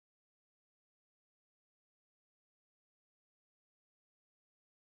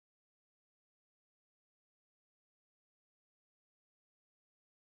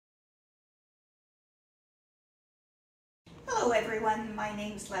Hello everyone, my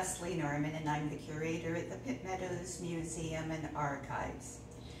name's Leslie Norman and I'm the curator at the Pitt Meadows Museum and Archives.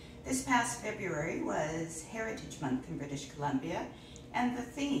 This past February was Heritage Month in British Columbia, and the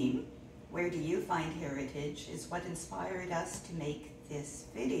theme, Where Do You Find Heritage?, is what inspired us to make this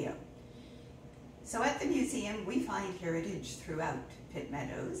video. So at the museum we find heritage throughout Pitt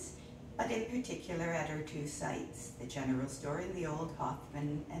Meadows, but in particular at our two sites, the general store and the old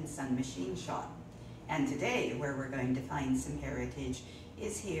Hoffman and Son machine shop. And today, where we're going to find some heritage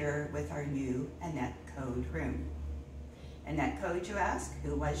is here with our new Annette Code room. Annette Code, you ask?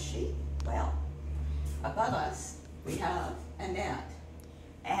 Who was she? Well, above us we have Annette.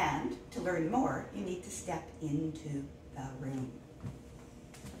 And to learn more, you need to step into the room.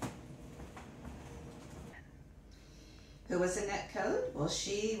 Who was Annette Code? Well,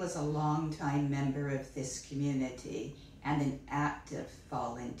 she was a longtime member of this community and an active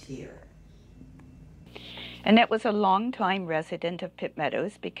volunteer. Annette was a long-time resident of Pitt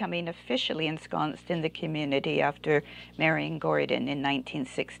Meadows, becoming officially ensconced in the community after marrying Gordon in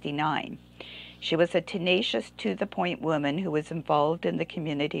 1969. She was a tenacious, to-the-point woman who was involved in the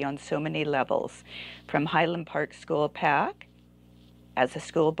community on so many levels, from Highland Park School PAC, as a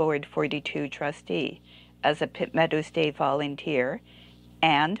School Board 42 trustee, as a Pitt Meadows Day volunteer,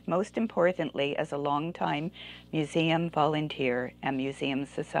 and, most importantly, as a long-time museum volunteer and Museum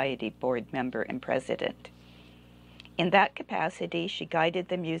Society board member and president. In that capacity, she guided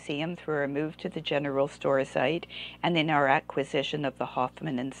the museum through our move to the general store site and in our acquisition of the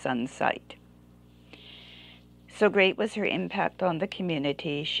Hoffman and Son site. So great was her impact on the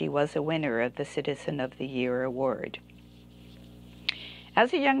community, she was a winner of the Citizen of the Year award.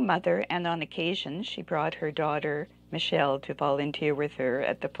 As a young mother, and on occasion, she brought her daughter, Michelle, to volunteer with her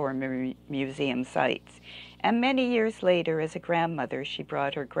at the former museum sites. And many years later, as a grandmother, she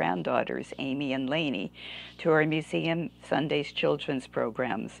brought her granddaughters, Amy and Lainey, to our museum Sundays children's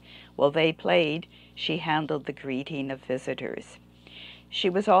programs. While they played, she handled the greeting of visitors. She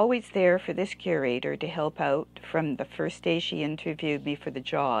was always there for this curator to help out from the first day she interviewed me for the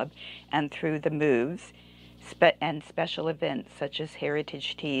job and through the moves and special events such as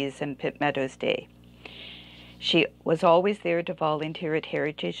Heritage Teas and Pitt Meadows Day. She was always there to volunteer at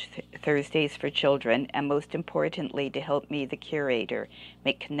Heritage Thursdays for children, and most importantly, to help me, the curator,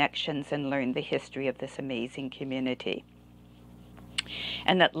 make connections and learn the history of this amazing community.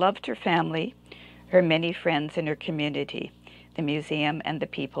 Annette loved her family, her many friends in her community, the museum and the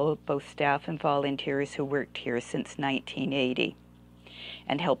people, both staff and volunteers who worked here since 1980,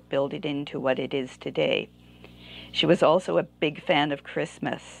 and helped build it into what it is today. She was also a big fan of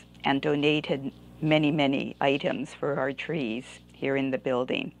Christmas and donated many items for our trees here in the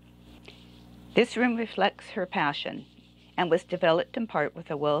building. This room reflects her passion and was developed in part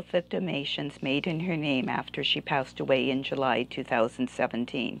with a wealth of donations made in her name after she passed away in July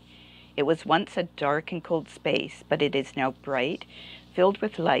 2017. It was once a dark and cold space, but it is now bright, filled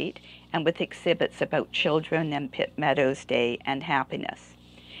with light, and with exhibits about children and Pitt Meadows Day and happiness.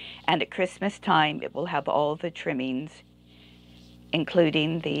 And at Christmas time, it will have all the trimmings,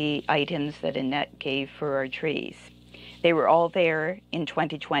 including the items that Annette gave for our trees. They were all there in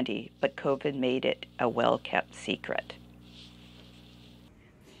 2020, but COVID made it a well-kept secret.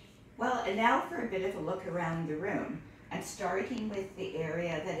 Well, and now for a bit of a look around the room, and starting with the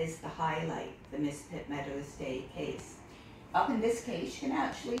area that is the highlight, the Miss Pitt Meadows Day case. Up in this case, you can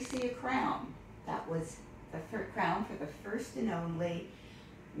actually see a crown. That was the crown for the first and only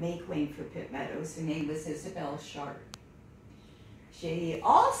May Queen for Pitt Meadows. Her name was Isabel Sharp. She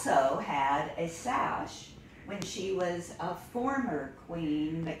also had a sash when she was a former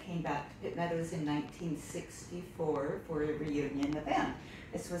queen that came back to Pitt Meadows in 1964 for a reunion event.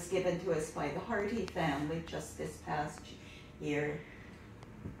 This was given to us by the Hardy family just this past year,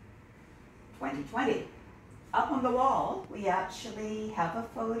 2020. Up on the wall, we actually have a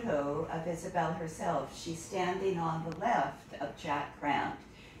photo of Isabel herself. She's standing on the left of Jack Grant,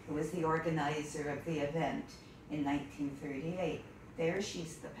 who was the organizer of the event in 1938. There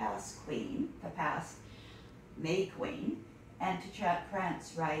she's the past queen, the past May Queen, and to Jack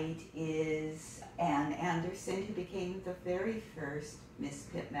Grant's right is Anne Anderson, who became the very first Miss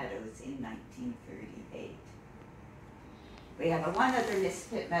Pitt Meadows in 1938. We have one other Miss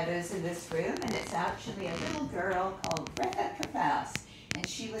Pitt Meadows in this room, and it's actually a little girl called Rebecca Fass, and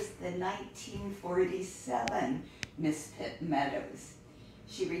she was the 1947 Miss Pitt Meadows.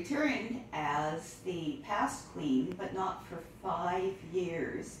 She returned as the past queen, but not for 5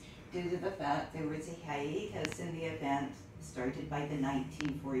 years, due to the fact there was a hiatus in the event started by the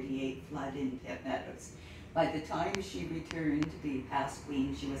 1948 flood in Pitt Meadows. By the time she returned to be past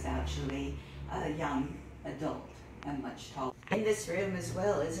queen, she was actually a young adult and much taller. In this room as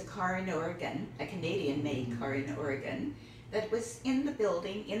well is a Cairn organ, a Canadian-made Cairn organ, that was in the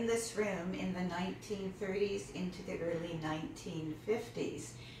building, in this room, in the 1930s into the early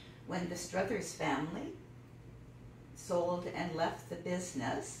 1950s, when the Struthers family sold and left the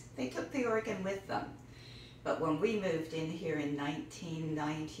business. They took the organ with them. But when we moved in here in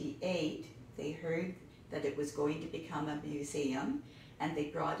 1998, they heard that it was going to become a museum, and they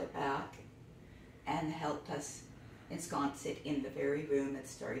brought it back and helped us ensconce it in the very room it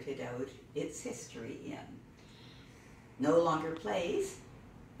started out its history in. No longer plays,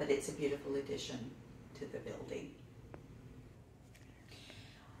 but it's a beautiful addition to the building.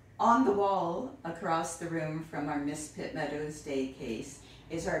 On the wall across the room from our Miss Pitt Meadows Day case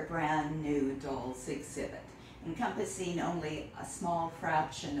is our brand new dolls exhibit, encompassing only a small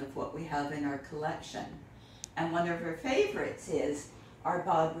fraction of what we have in our collection. And one of our favorites is our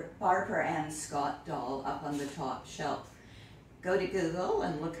Barbara Ann Scott doll up on the top shelf. Go to Google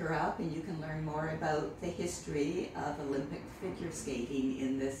and look her up, and you can learn more about the history of Olympic figure skating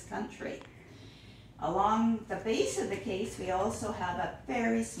in this country. Along the base of the case, we also have a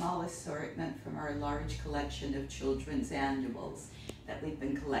very small assortment from our large collection of children's annuals that we've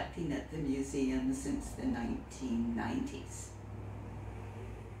been collecting at the museum since the 1990s.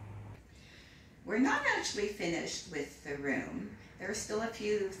 We're not actually finished with the room. There are still a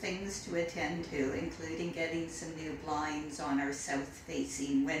few things to attend to, including getting some new blinds on our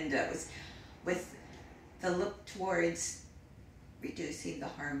south-facing windows, with the look towards reducing the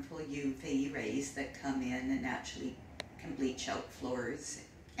harmful UV rays that come in and actually can bleach out floors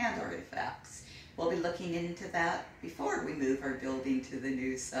and artifacts. We'll be looking into that before we move our building to the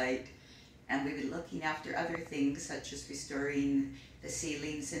new site, and we'll be looking after other things such as restoring the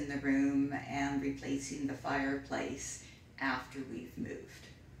ceilings in the room and replacing the fireplace after we've moved.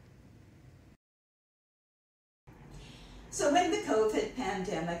 So when the COVID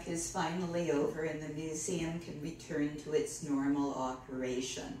pandemic is finally over and the museum can return to its normal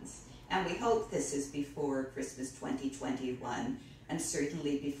operations, and we hope this is before Christmas 2021 and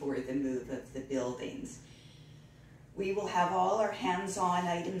certainly before the move of the buildings, we will have all our hands-on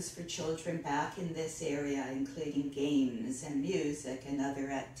items for children back in this area, including games and music and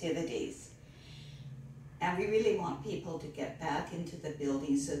other activities. And we really want people to get back into the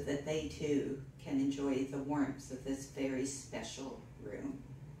building so that they too can enjoy the warmth of this very special room.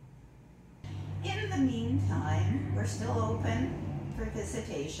 In the meantime, we're still open for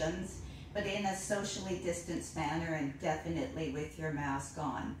visitations, but in a socially distanced manner and definitely with your mask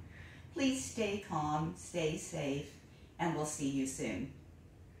on. Please stay calm, stay safe, and we'll see you soon.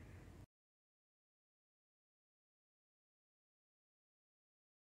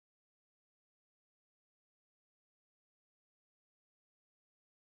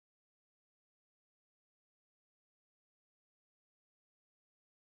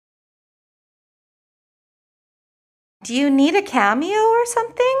 Do you need a cameo or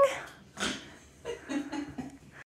something?